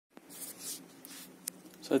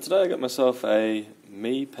So today I got myself a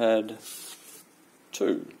mipad2,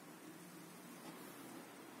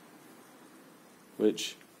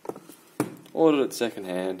 which ordered it second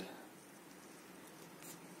hand.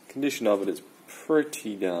 Condition of it is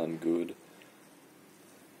pretty darn good.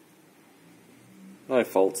 No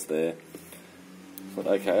faults there. But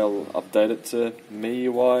okay, I'll update it to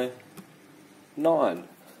MIUI 9.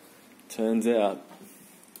 Turns out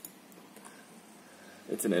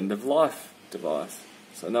it's an end of life device,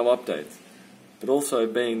 so no updates. But also,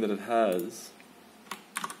 being that it has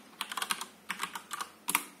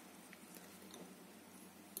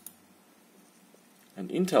an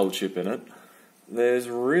Intel chip in it, there's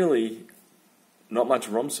really not much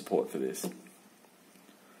ROM support for this. If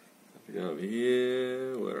we go over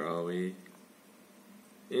here, where are we?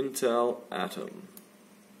 Intel Atom.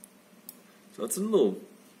 So it's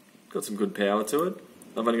got some good power to it.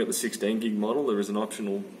 I've only got the 16 gig model. There is an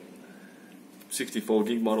optional 64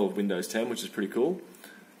 gig model of Windows 10, which is pretty cool.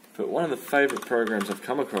 But one of the favourite programs I've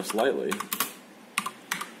come across lately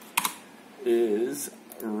is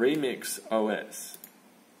Remix OS,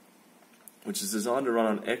 which is designed to run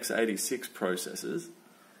on x86 processors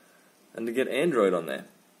and to get Android on there.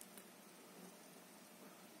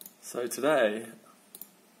 So today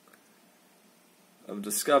I've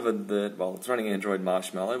discovered that, well, it's running Android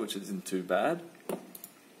Marshmallow, which isn't too bad,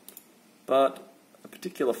 but a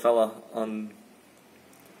particular fella on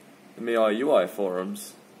the MIUI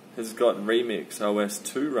forums has got Remix OS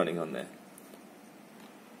 2 running on there,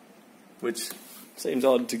 which seems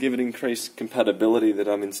odd to give it increased compatibility that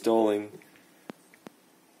I'm installing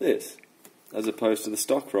this, as opposed to the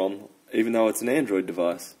stock ROM, even though it's an Android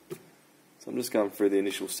device. So I'm just going through the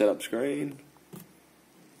initial setup screen.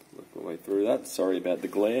 Work my way through that. Sorry about the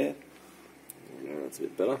glare. There we go, that's a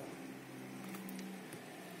bit better.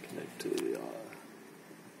 Connect to the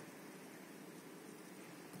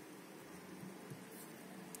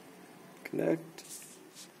connect.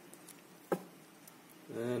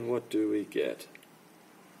 And what do we get?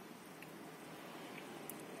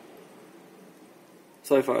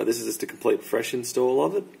 So far, this is just a complete fresh install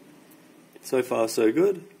of it. So far, so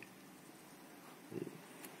good.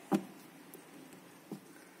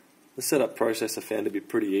 The setup process I found to be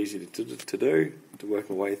pretty easy to do, to work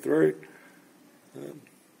my way through.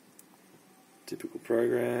 Typical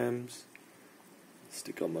programs.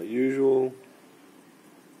 Stick on my usual.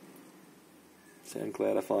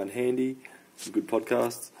 SoundCloud I find handy. Some good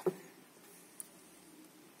podcasts.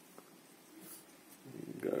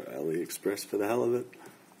 Go AliExpress for the hell of it.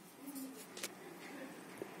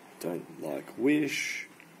 Don't like Wish.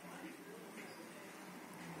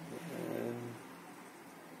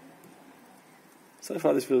 So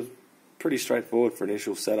far this feels pretty straightforward for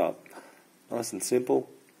initial setup. Nice and simple.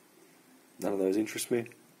 None of those interest me.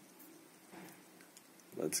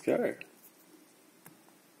 Let's go.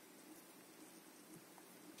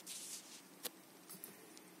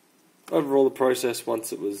 Overall, the process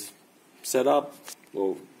once it was set up,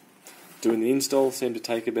 well, doing the install seemed to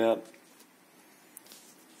take about,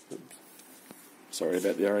 sorry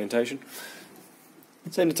about the orientation,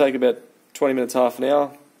 it seemed to take about 20 minutes, half an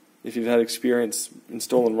hour, if you've had experience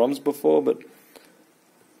installing ROMs before, but I'm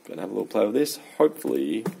going to have a little play with this.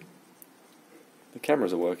 Hopefully the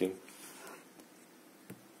cameras are working.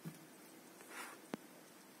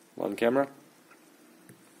 One camera.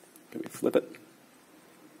 Can we flip it?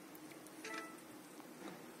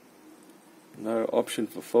 No option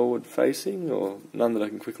for forward facing, or none that I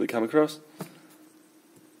can quickly come across.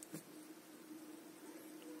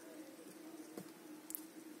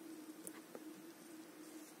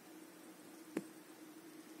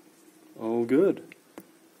 All good.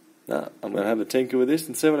 Nah, I'm going to have a tinker with this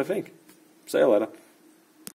and see what I think. See you later.